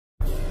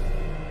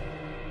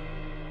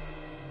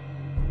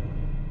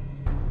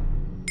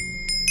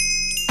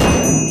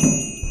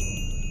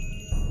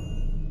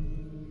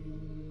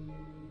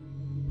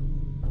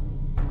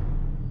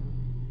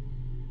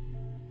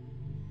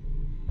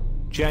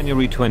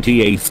January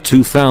 28,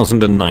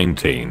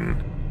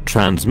 2019.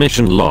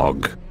 Transmission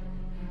log.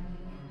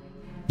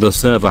 The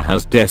server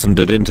has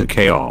descended into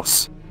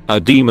chaos. A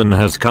demon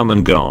has come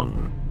and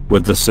gone,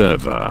 with the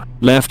server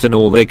left in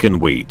all they can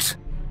wheat.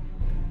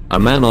 A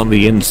man on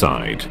the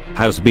inside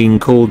has been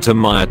called to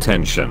my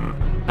attention,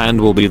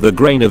 and will be the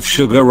grain of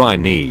sugar I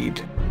need.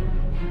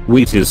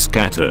 Wheat is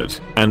scattered,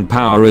 and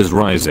power is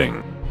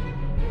rising.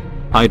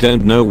 I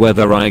don't know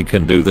whether I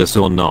can do this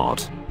or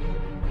not,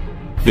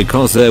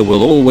 because there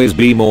will always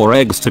be more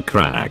eggs to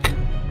crack,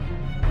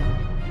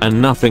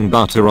 and nothing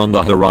butter on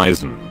the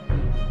horizon.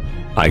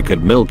 I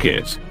could milk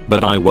it,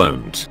 but I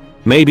won't.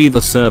 Maybe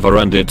the server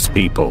and its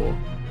people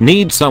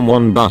need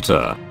someone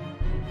butter,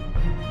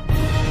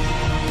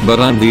 but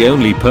I'm the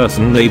only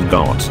person they've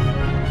got.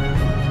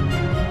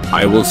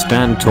 I will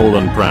stand tall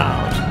and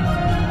proud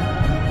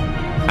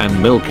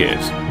and milk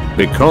it,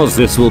 because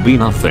this will be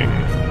nothing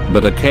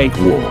but a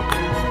cakewalk,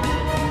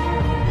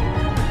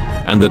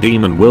 and the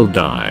demon will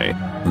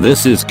die.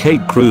 This is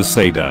Cake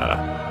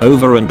Crusader,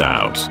 over and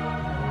out.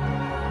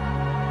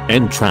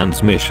 End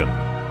transmission.